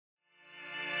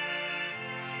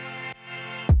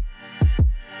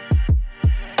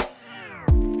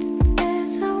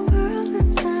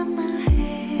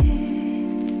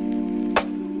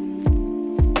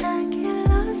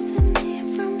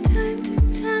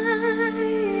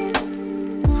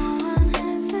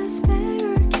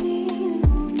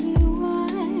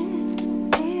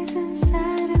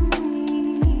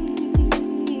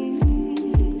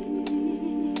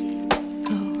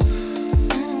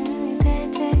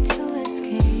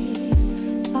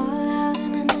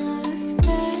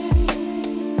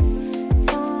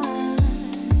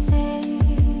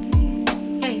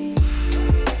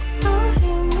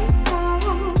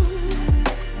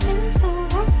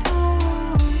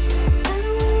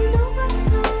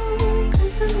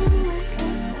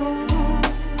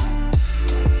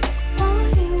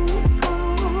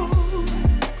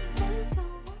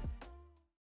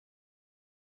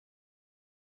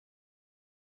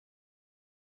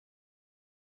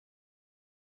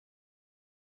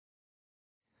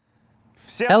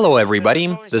Hello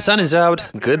everybody, the sun is out,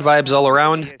 good vibes all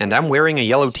around, and I'm wearing a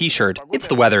yellow t-shirt. It's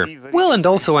the weather. Well, and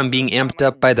also I'm being amped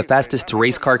up by the fastest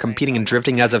race car competing in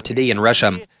drifting as of today in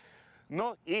Russia.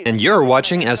 And you're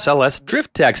watching SLS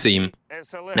Drift Taxi.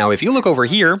 Now if you look over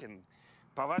here,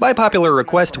 by popular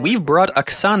request, we've brought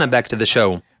Oksana back to the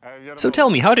show. So tell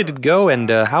me, how did it go, and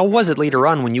how was it later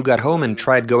on when you got home and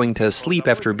tried going to sleep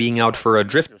after being out for a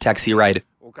drift taxi ride?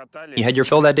 You had your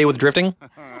fill that day with drifting?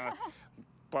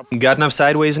 Got enough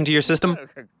sideways into your system?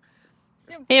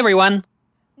 Hey everyone!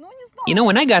 You know,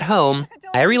 when I got home,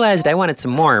 I realized I wanted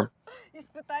some more.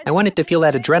 I wanted to feel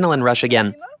that adrenaline rush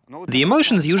again. The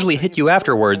emotions usually hit you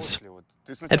afterwards.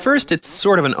 At first, it's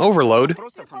sort of an overload.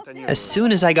 As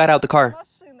soon as I got out the car.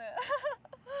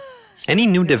 Any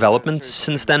new developments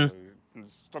since then?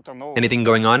 Anything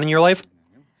going on in your life?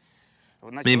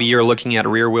 Maybe you're looking at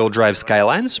rear-wheel drive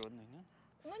Skylines?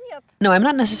 No, I'm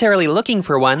not necessarily looking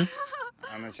for one.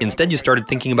 Instead, you started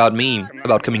thinking about me,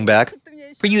 about coming back.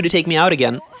 For you to take me out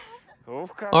again.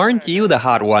 Aren't you the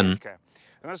hot one?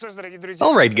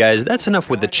 Alright guys, that's enough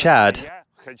with the chat.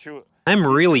 I'm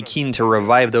really keen to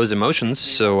revive those emotions,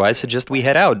 so I suggest we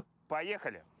head out.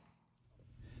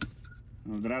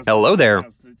 Hello there.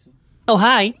 Oh,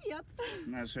 hi.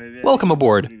 Welcome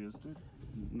aboard.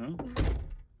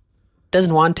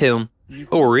 Doesn't want to.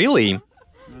 Oh, really?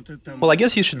 Well, I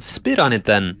guess you should spit on it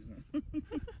then.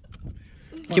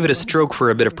 Give it a stroke for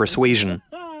a bit of persuasion.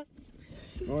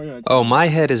 Oh, my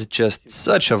head is just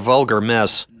such a vulgar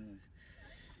mess.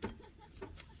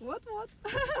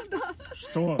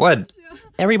 What?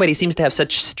 Everybody seems to have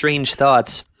such strange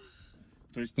thoughts.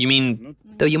 You mean,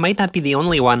 Though you might not be the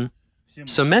only one.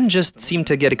 so men just seem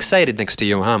to get excited next to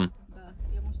you, huh?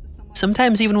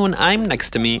 Sometimes even when I'm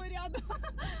next to me.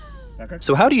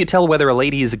 So how do you tell whether a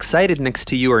lady is excited next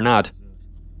to you or not?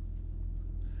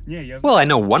 Well, I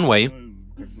know one way.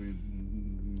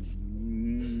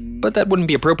 But that wouldn't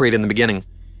be appropriate in the beginning.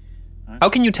 How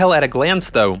can you tell at a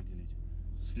glance, though?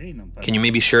 Can you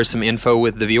maybe share some info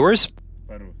with the viewers?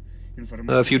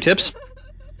 A few tips?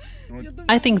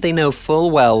 I think they know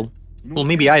full well. Well,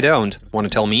 maybe I don't. Want to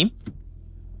tell me?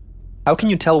 How can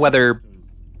you tell whether...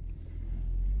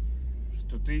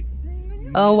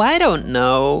 Oh, I don't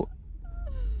know.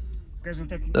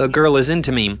 a girl is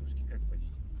into me?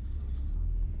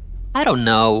 I don't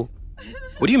know.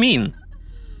 What do you mean?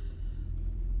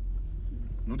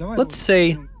 Let's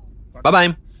say...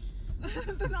 Bye-bye.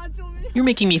 You're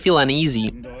making me feel uneasy.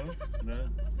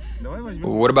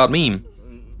 What about me?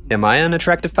 Am I an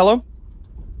attractive fellow?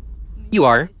 You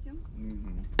are.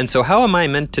 And so how am I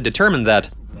meant to determine that?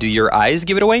 Do your eyes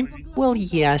give it away? Well,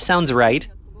 yeah, sounds right.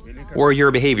 Or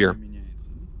your behavior?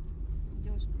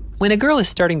 When a girl is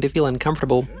starting to feel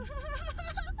uncomfortable,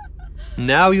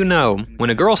 Now you know. When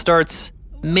a girl starts,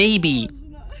 maybe.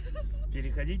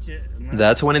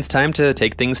 that's when it's time to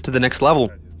take things to the next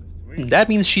level. That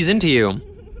means she's into you.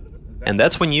 And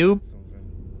that's when you...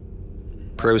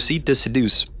 proceed to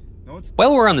seduce.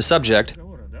 While we're on the subject,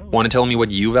 want to tell me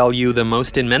what you value the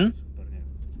most in men?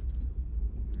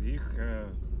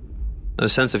 A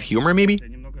sense of humor, maybe?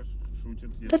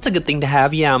 That's a good thing to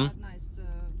have, yeah.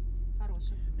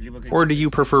 Or do you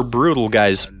prefer brutal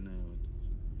guys?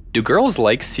 Do girls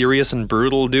like serious and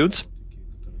brutal dudes?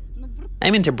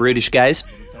 I'm into brutish guys.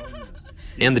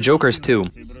 And the jokers too.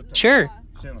 Sure.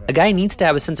 A guy needs to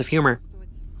have a sense of humor.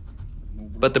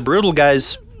 But the brutal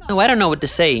guys... Oh, I don't know what to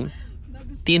say.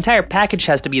 The entire package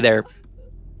has to be there.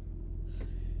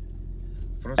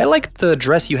 I liked the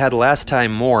dress you had last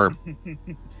time more.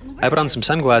 I put on some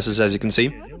sunglasses, as you can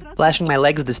see. Flashing my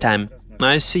legs this time.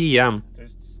 I see, yeah.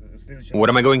 What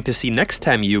am I going to see next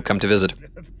time you come to visit?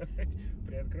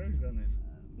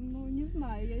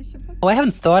 Oh, I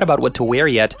haven't thought about what to wear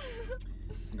yet.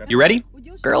 You ready?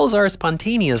 Girls are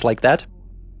spontaneous like that.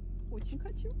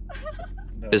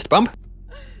 Fist bump.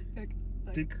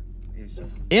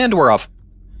 And we're off.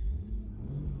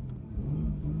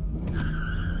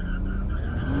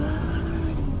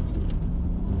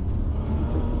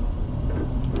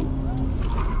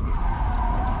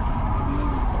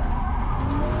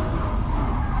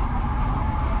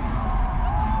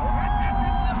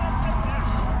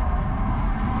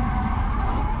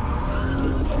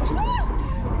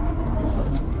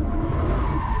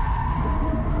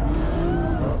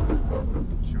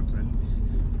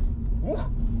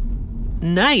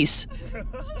 Nice.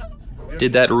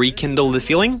 Did that rekindle the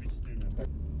feeling?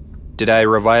 Did I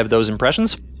revive those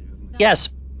impressions? Yes.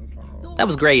 That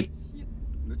was great.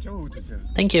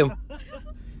 Thank you.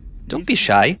 Don't be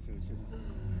shy.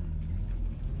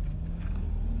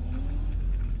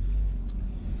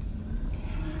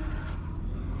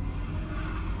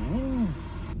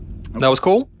 That was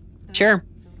cool? Sure.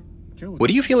 What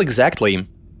do you feel exactly?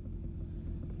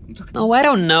 Oh, I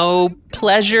don't know.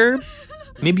 Pleasure?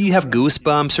 Maybe you have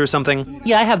goosebumps or something?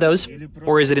 Yeah, I have those.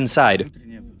 Or is it inside?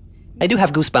 I do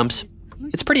have goosebumps.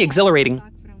 It's pretty exhilarating.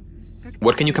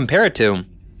 What can you compare it to?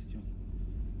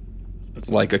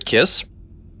 Like a kiss?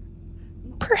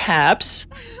 Perhaps.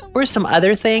 Or some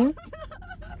other thing.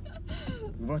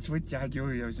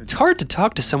 It's hard to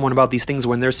talk to someone about these things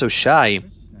when they're so shy.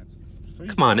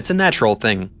 Come on, it's a natural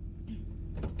thing.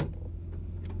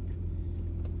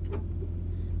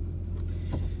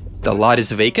 The lot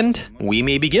is vacant. We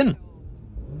may begin.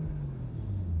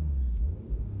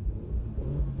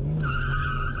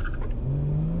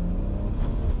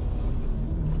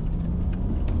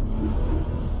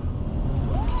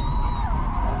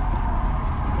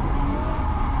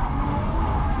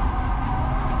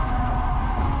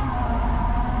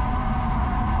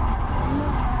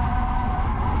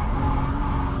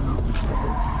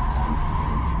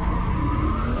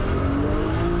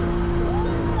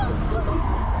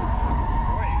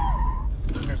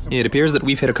 It appears that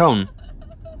we've hit a cone.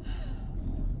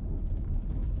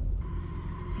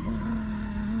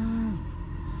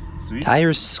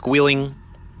 Tires squealing.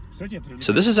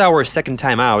 So this is our second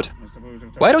time out.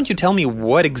 Why don't you tell me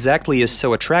what exactly is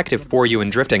so attractive for you in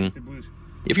drifting?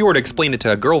 If you were to explain it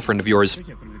to a girlfriend of yours.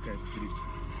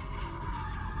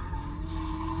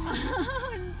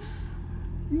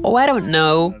 Oh, I don't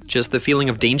know. Just the feeling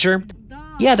of danger?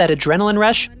 Yeah, that adrenaline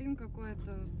rush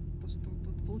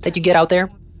that you get out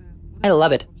there. I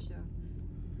love it.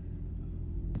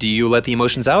 Do you let the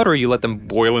emotions out or you let them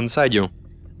boil inside you?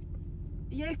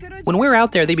 When we're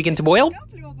out there, they begin to boil,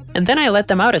 and then I let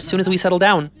them out as soon as we settle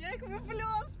down.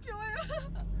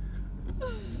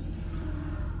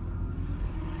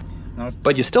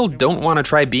 But you still don't want to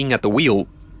try being at the wheel.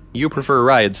 You prefer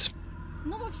rides.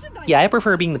 Yeah, I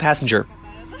prefer being the passenger.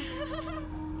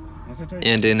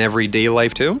 And in everyday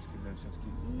life too?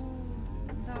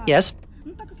 Yes.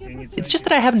 It's just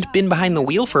that I haven't been behind the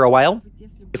wheel for a while.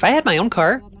 If I had my own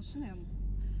car...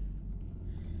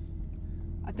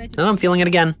 Oh, I'm feeling it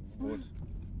again.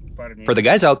 For the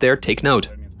guys out there, take note.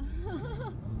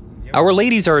 Our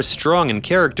ladies are strong in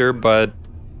character, but...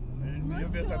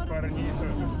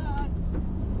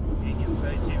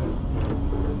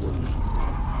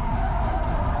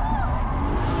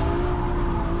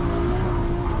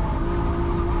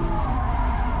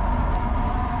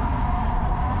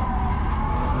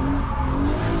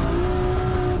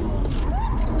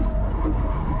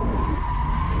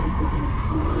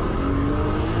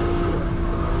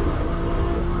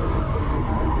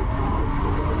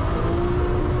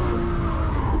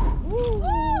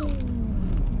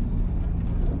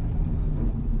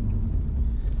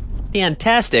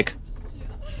 Fantastic.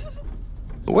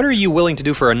 What are you willing to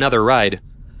do for another ride?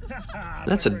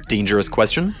 That's a dangerous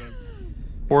question.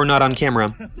 Or not on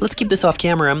camera. Let's keep this off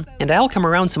camera, and I'll come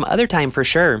around some other time for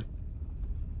sure.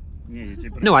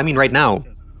 No, I mean right now.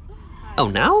 Oh,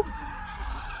 now?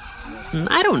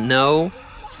 I don't know.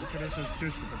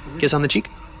 Kiss on the cheek?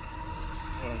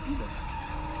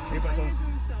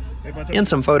 And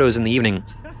some photos in the evening.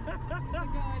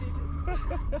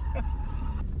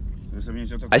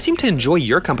 I seem to enjoy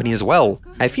your company as well.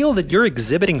 I feel that you're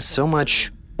exhibiting so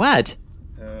much... What?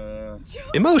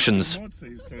 Emotions.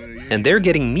 And they're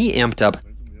getting me amped up.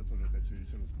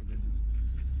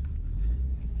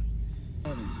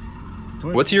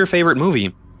 What's your favorite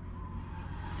movie?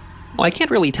 Well, I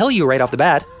can't really tell you right off the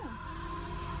bat.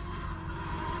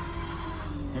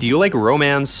 Do you like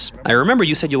romance? I remember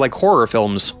you said you like horror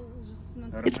films.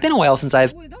 It's been a while since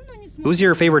I've... Who's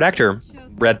your favorite actor?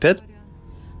 Brad Pitt?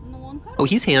 Oh,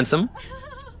 he's handsome.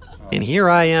 And here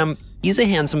I am. He's a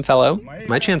handsome fellow.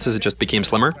 My chances just became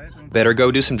slimmer. Better go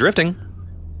do some drifting.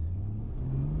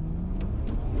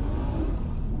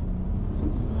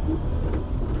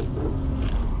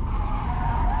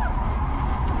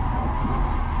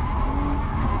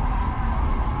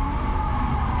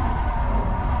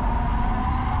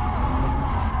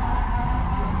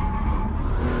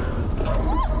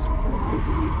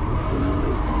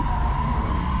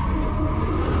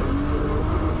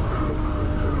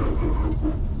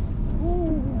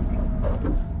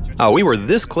 Oh, we were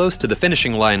this close to the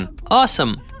finishing line.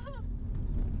 Awesome.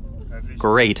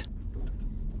 Great.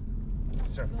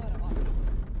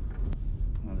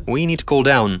 We need to cool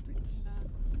down.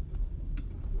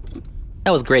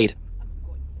 That was great.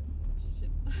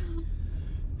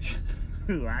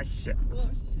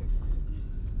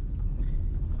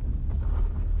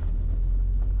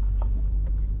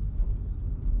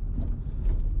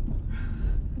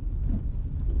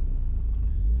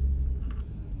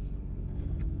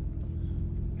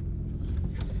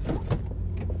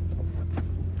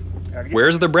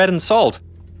 Where's the bread and salt?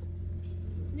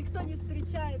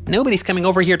 Nobody's coming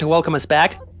over here to welcome us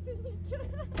back.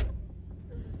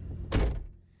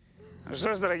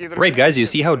 Right, guys, you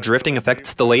see how drifting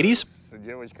affects the ladies?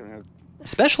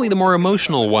 Especially the more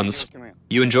emotional ones.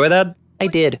 You enjoy that? I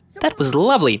did. That was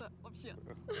lovely.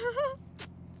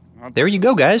 There you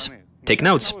go, guys. Take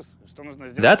notes.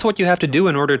 That's what you have to do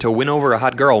in order to win over a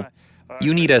hot girl.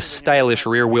 You need a stylish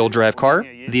rear-wheel drive car,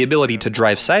 the ability to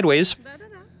drive sideways,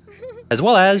 as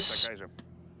well as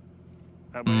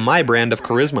my brand of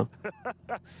charisma.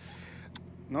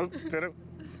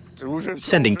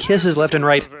 Sending kisses left and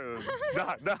right.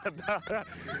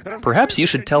 Perhaps you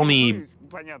should tell me...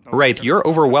 Right, you're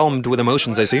overwhelmed with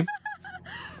emotions, I see.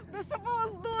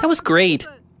 That was great.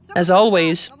 As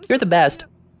always, you're the best.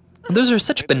 Those are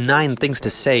such benign things to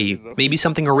say. Maybe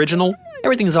something original?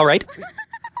 Everything's all right.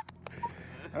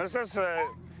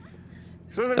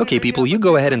 Okay, people, you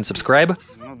go ahead and subscribe.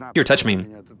 Here, touch me.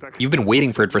 You've been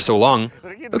waiting for it for so long.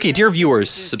 Okay, dear viewers,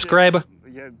 subscribe.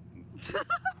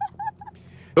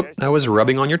 Oh, I was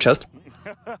rubbing on your chest.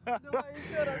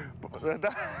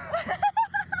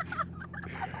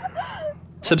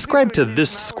 Subscribe to this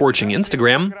scorching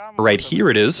Instagram. Right here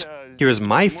it is. Here's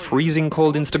my freezing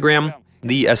cold Instagram.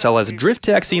 The SLS Drift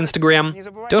Taxi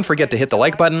Instagram. Don't forget to hit the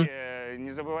like button.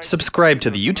 Subscribe to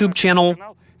the YouTube channel.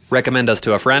 Recommend us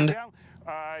to a friend.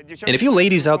 And if you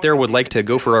ladies out there would like to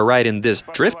go for a ride in this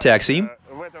drift taxi,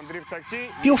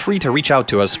 feel free to reach out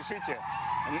to us.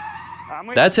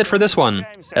 That's it for this one.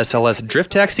 SLS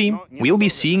Drift Taxi. We'll be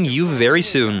seeing you very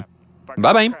soon.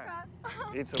 Bye-bye.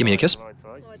 Give me a kiss.